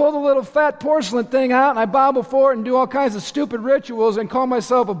 So I pull the little fat porcelain thing out and I bow before it and do all kinds of stupid rituals and call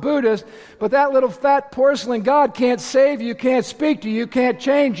myself a Buddhist. But that little fat porcelain God can't save you, can't speak to you, can't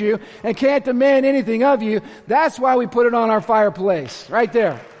change you, and can't demand anything of you. That's why we put it on our fireplace, right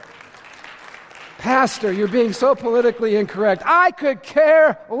there. Pastor, you're being so politically incorrect. I could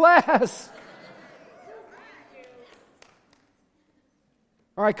care less.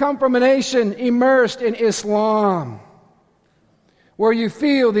 Or I come from a nation immersed in Islam, where you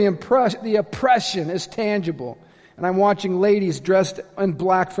feel the oppression is tangible. And I'm watching ladies dressed in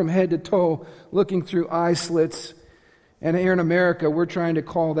black from head to toe, looking through eye slits. And here in America, we're trying to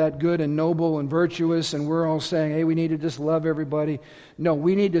call that good and noble and virtuous, and we're all saying, hey, we need to just love everybody. No,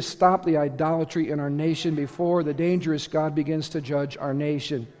 we need to stop the idolatry in our nation before the dangerous God begins to judge our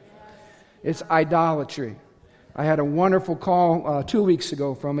nation. It's idolatry. I had a wonderful call 2 weeks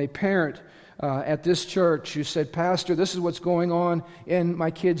ago from a parent at this church who said, Pastor, this is what's going on in my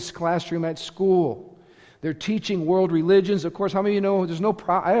kid's classroom at school. They're teaching world religions. Of course, how many of you know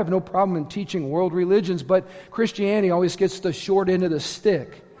I have no problem in teaching world religions, but Christianity always gets the short end of the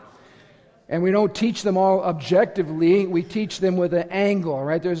stick. And we don't teach them all objectively. We teach them with an angle,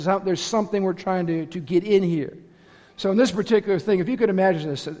 right? There's something we're trying to get in here. So in this particular thing, if you could imagine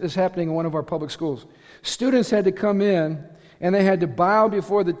this happening in one of our public schools, students had to come in and they had to bow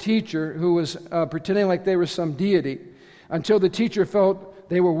before the teacher who was pretending like they were some deity until the teacher felt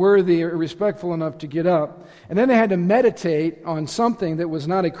they were worthy or respectful enough to get up. And then they had to meditate on something that was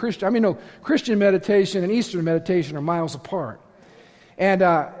not a Christian. Christian meditation and Eastern meditation are miles apart. And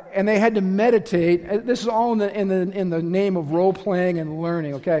they had to meditate. This is all in the name of role-playing and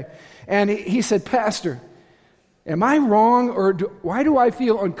learning, okay? And he said, Pastor, am I wrong, or why do I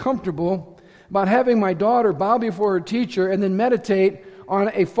feel uncomfortable about having my daughter bow before her teacher and then meditate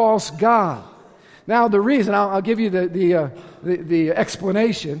on a false god? Now, the reason, I'll give you the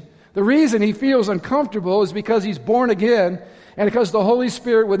explanation. The reason he feels uncomfortable is because he's born again, and because the Holy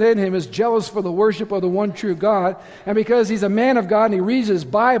Spirit within him is jealous for the worship of the one true God, and because he's a man of God and he reads his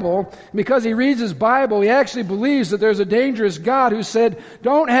Bible. And because he reads his Bible, he actually believes that there's a dangerous God who said,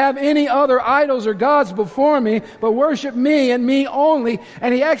 don't have any other idols or gods before me, but worship me and me only.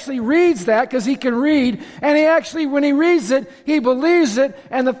 And he actually reads that because he can read, and he actually, when he reads it, he believes it,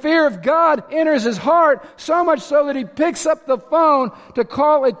 and the fear of God enters his heart, so much so that he picks up the phone to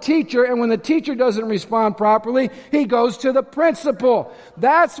call a teacher, and when the teacher doesn't respond properly, he goes to the principal.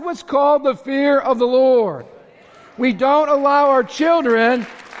 That's what's called the fear of the Lord. We don't allow our children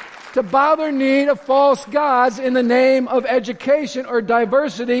to bow their knee to false gods in the name of education or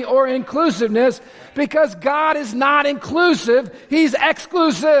diversity or inclusiveness, because God is not inclusive, He's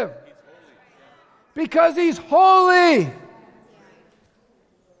exclusive. Because He's holy.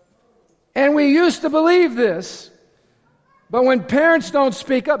 And we used to believe this, but when parents don't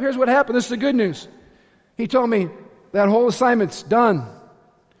speak up, here's what happened. This is the good news. He told me, that whole assignment's done.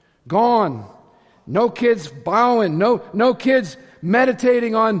 Gone. No kids bowing. No kids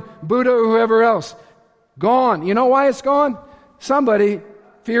meditating on Buddha or whoever else. Gone. You know why it's gone? Somebody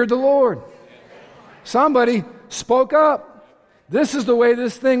feared the Lord. Somebody spoke up. This is the way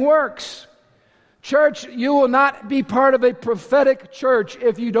this thing works. Church, you will not be part of a prophetic church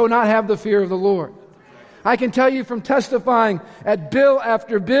if you do not have the fear of the Lord. I can tell you from testifying at bill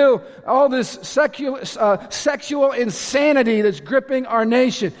after bill, all this sexual insanity that's gripping our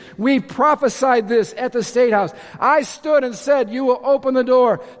nation. We prophesied this at the State House. I stood and said, you will open the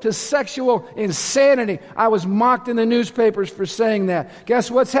door to sexual insanity. I was mocked in the newspapers for saying that. Guess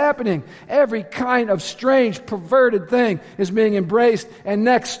what's happening? Every kind of strange, perverted thing is being embraced and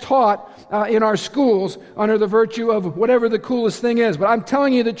next taught in our schools under the virtue of whatever the coolest thing is. But I'm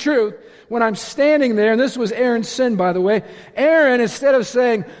telling you the truth. When I'm standing there, and this was Aaron's sin, by the way, Aaron, instead of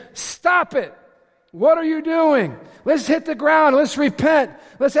saying, stop it, what are you doing? Let's hit the ground, let's repent,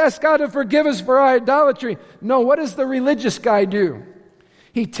 let's ask God to forgive us for our idolatry. No, what does the religious guy do?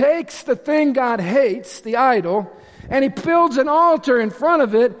 He takes the thing God hates, the idol, and he builds an altar in front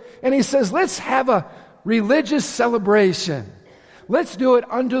of it, and he says, let's have a religious celebration. Let's do it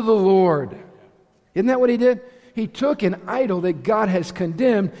unto the Lord. Isn't that what he did? He took an idol that God has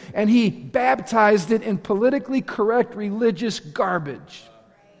condemned and he baptized it in politically correct religious garbage.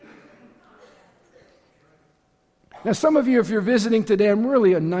 Now, some of you, if you're visiting today, I'm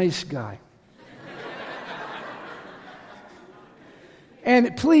really a nice guy.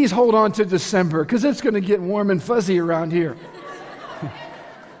 And please hold on to December, because it's going to get warm and fuzzy around here.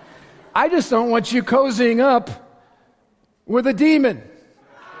 I just don't want you cozying up with a demon.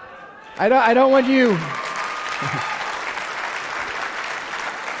 I don't want you...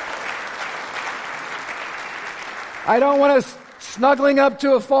 I don't want us snuggling up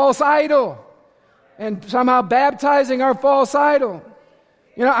to a false idol and somehow baptizing our false idol.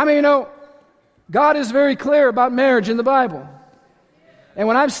 God is very clear about marriage in the Bible. And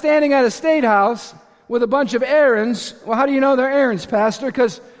when I'm standing at a State House with a bunch of Aarons, well, how do you know they're Aarons, Pastor?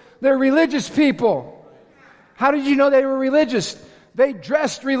 Because they're religious people. How did you know they were religious? They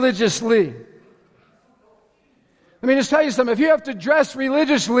dressed religiously. Let me just tell you something. If you have to dress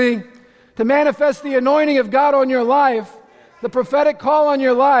religiously to manifest the anointing of God on your life, the prophetic call on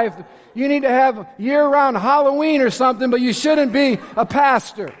your life, you need to have year-round Halloween or something, but you shouldn't be a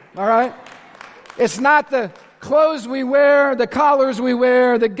pastor, all right? It's not the clothes we wear, the collars we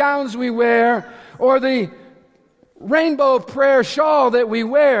wear, the gowns we wear, or the rainbow prayer shawl that we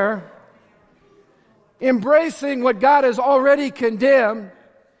wear. Embracing what God has already condemned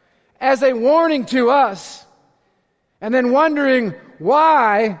as a warning to us, and then wondering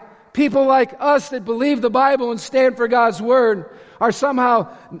why people like us that believe the Bible and stand for God's Word are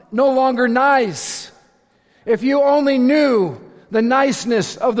somehow no longer nice. If you only knew the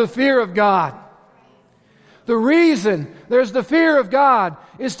niceness of the fear of God. The reason there's the fear of God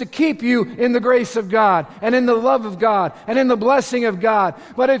is to keep you in the grace of God and in the love of God and in the blessing of God.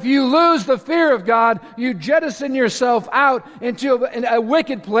 But if you lose the fear of God, you jettison yourself out into a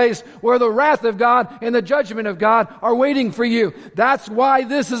wicked place where the wrath of God and the judgment of God are waiting for you. That's why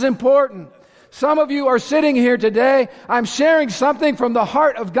this is important. Some of you are sitting here today. I'm sharing something from the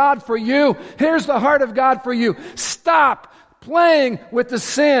heart of God for you. Here's the heart of God for you. Stop playing with the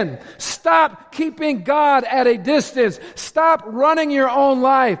sin. Stop keeping God at a distance. Stop running your own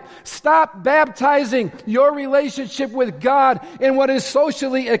life. Stop baptizing your relationship with God in what is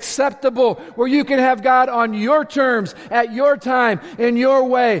socially acceptable, where you can have God on your terms, at your time, in your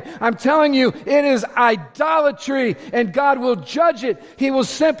way. I'm telling you, it is idolatry, and God will judge it. He will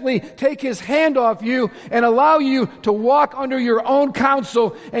simply take His hand off you and allow you to walk under your own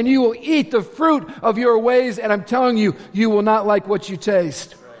counsel, and you will eat the fruit of your ways, and I'm telling you, you will not like what you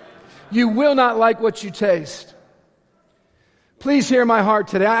taste. You will not like what you taste. Please hear my heart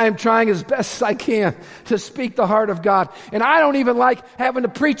today. I am trying as best as I can to speak the heart of God. And I don't even like having to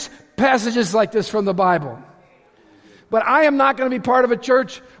preach passages like this from the Bible. But I am not going to be part of a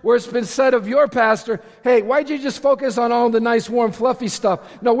church where it's been said of your pastor, hey, why'd you just focus on all the nice, warm, fluffy stuff?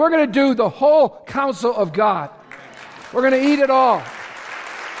 No, we're going to do the whole counsel of God. We're going to eat it all.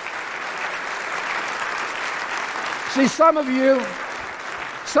 See, some of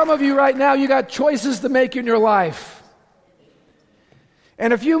you right now, you got choices to make in your life.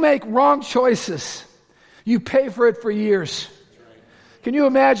 And if you make wrong choices, you pay for it for years. Can you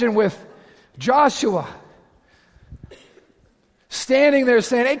imagine with Joshua standing there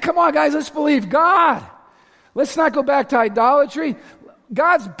saying, hey, come on, guys, let's believe God. Let's not go back to idolatry.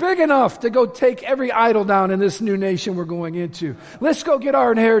 God's big enough to go take every idol down in this new nation we're going into. Let's go get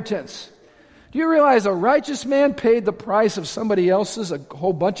our inheritance. Do you realize a righteous man paid the price of somebody else's, a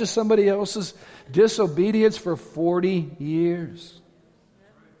whole bunch of somebody else's disobedience for 40 years?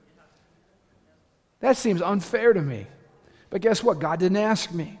 That seems unfair to me. But guess what? God didn't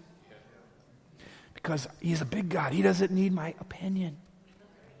ask me. Because He's a big God. He doesn't need my opinion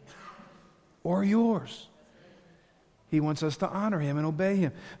or yours. He wants us to honor Him and obey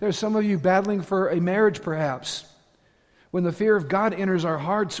Him. There's some of you battling for a marriage perhaps. When the fear of God enters our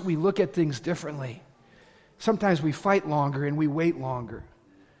hearts, we look at things differently. Sometimes we fight longer and we wait longer.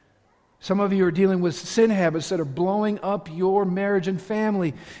 Some of you are dealing with sin habits that are blowing up your marriage and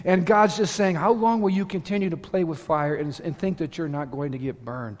family. And God's just saying, how long will you continue to play with fire and think that you're not going to get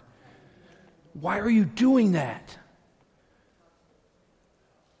burned? Why are you doing that?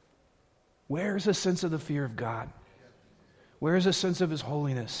 Where is the sense of the fear of God? Where is the sense of His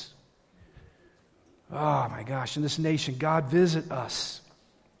holiness? Oh my gosh, in this nation, God, visit us.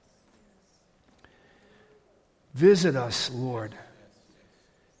 Visit us, Lord,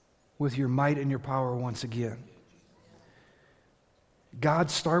 with your might and your power once again. God,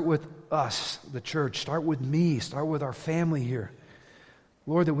 start with us, the church. Start with me. Start with our family here.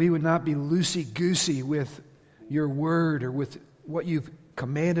 Lord, that we would not be loosey-goosey with your word or with what you've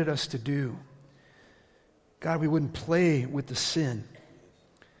commanded us to do. God, we wouldn't play with the sin.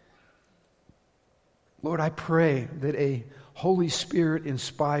 Lord, I pray that a Holy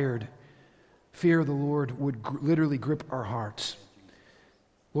Spirit-inspired fear of the Lord would literally grip our hearts.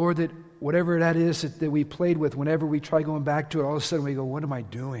 Lord, that whatever that is that we played with, whenever we try going back to it, all of a sudden we go, what am I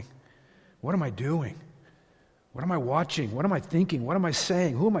doing? What am I doing? What am I watching? What am I thinking? What am I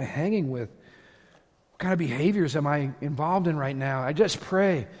saying? Who am I hanging with? What kind of behaviors am I involved in right now? I just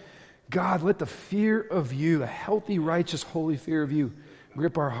pray, God, let the fear of you, a healthy, righteous, holy fear of you,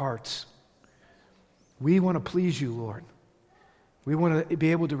 grip our hearts. We want to please you, Lord. We want to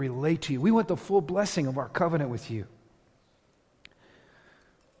be able to relate to you. We want the full blessing of our covenant with you.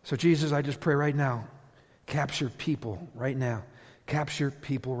 So, Jesus, I just pray right now, capture people right now. Capture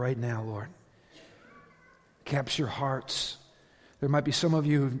people right now, Lord. Capture hearts. There might be some of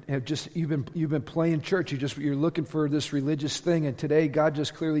you who have you've been playing church. You're looking for this religious thing, and today God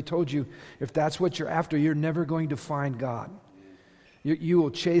just clearly told you, if that's what you're after, you're never going to find God. You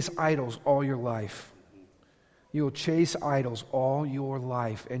will chase idols all your life. You will chase idols all your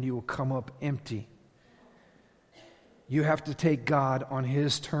life, and you will come up empty. You have to take God on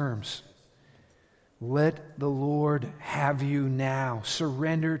His terms. Let the Lord have you now.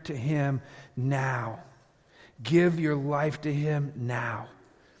 Surrender to Him now. Give your life to Him now.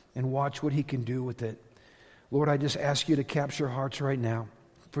 And watch what He can do with it. Lord, I just ask you to capture hearts right now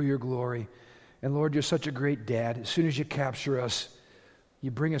for your glory. And Lord, you're such a great dad. As soon as you capture us,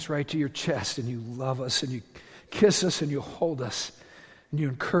 you bring us right to your chest, and you love us, and you kiss us, and you hold us, and you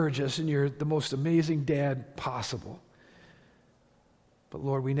encourage us, and you're the most amazing dad possible. But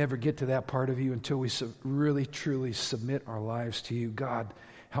Lord, we never get to that part of you until we really, truly submit our lives to you. God,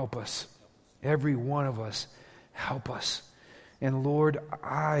 help us. Every one of us, help us. And Lord,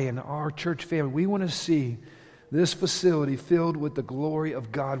 I and our church family, we want to see this facility filled with the glory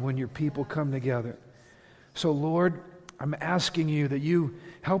of God when your people come together. So Lord, I'm asking you that you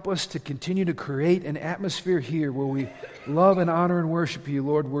help us to continue to create an atmosphere here where we love and honor and worship you,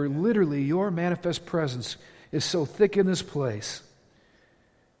 Lord, where literally your manifest presence is so thick in this place,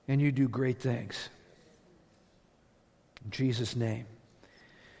 and you do great things. In Jesus' name.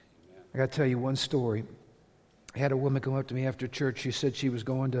 I got to tell you one story. I had a woman come up to me after church. She said she was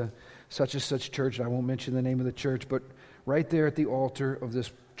going to such and such church. I won't mention the name of the church, but right there at the altar of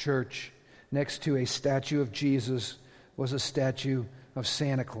this church, next to a statue of Jesus, was a statue of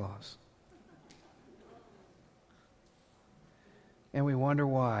Santa Claus. And we wonder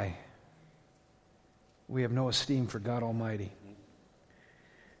why we have no esteem for God Almighty.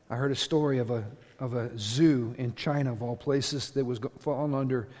 I heard a story of a zoo in China, of all places, that was falling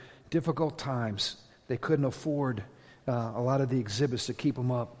under difficult times. They couldn't afford a lot of the exhibits to keep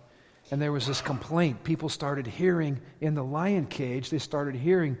them up. And there was this complaint. People started hearing in the lion cage, they started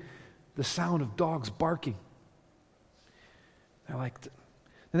hearing the sound of dogs barking. Then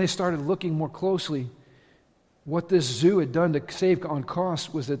they started looking more closely. What this zoo had done to save on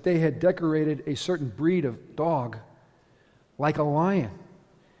costs was that they had decorated a certain breed of dog like a lion,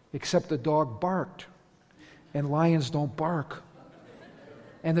 except the dog barked. And lions don't bark.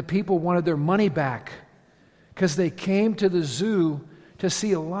 And the people wanted their money back because they came to the zoo to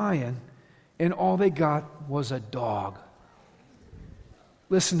see a lion, and all they got was a dog.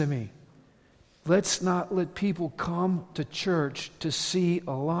 Listen to me. Let's not let people come to church to see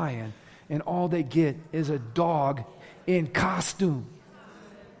a lion, and all they get is a dog in costume.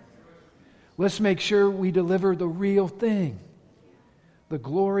 Let's make sure we deliver the real thing. The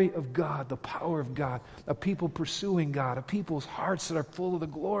glory of God, the power of God, a people pursuing God, a people's hearts that are full of the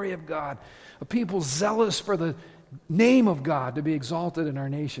glory of God, a people zealous for the name of God to be exalted in our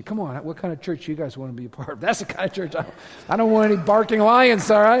nation. Come on, what kind of church you guys want to be a part of? That's the kind of church I don't want any barking lions,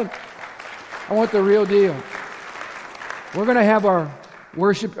 all right? I want the real deal. We're going to have our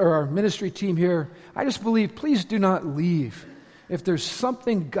worship or our ministry team here. I just believe, please do not leave. If there's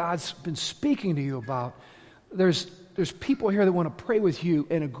something God's been speaking to you about, there's people here that want to pray with you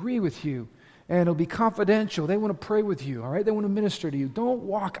and agree with you, and it'll be confidential. They want to pray with you, all right? They want to minister to you. Don't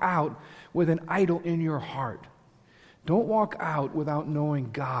walk out with an idol in your heart. Don't walk out without knowing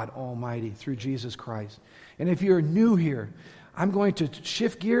God Almighty through Jesus Christ. And if you're new here, I'm going to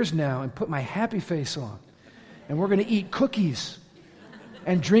shift gears now and put my happy face on. And we're going to eat cookies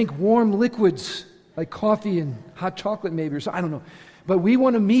and drink warm liquids like coffee and hot chocolate maybe, or something. I don't know. But we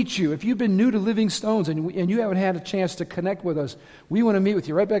want to meet you. If you've been new to Living Stones and you haven't had a chance to connect with us, we want to meet with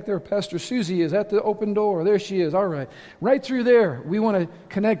you. Right back there, Pastor Susie is at the open door. There she is. All right. Right through there. We want to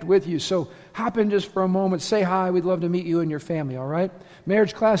connect with you. So hop in just for a moment. Say hi. We'd love to meet you and your family, all right?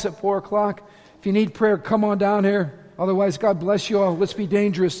 Marriage class at 4 o'clock. If you need prayer, come on down here. Otherwise, God bless you all. Let's be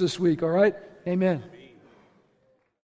dangerous this week, all right? Amen.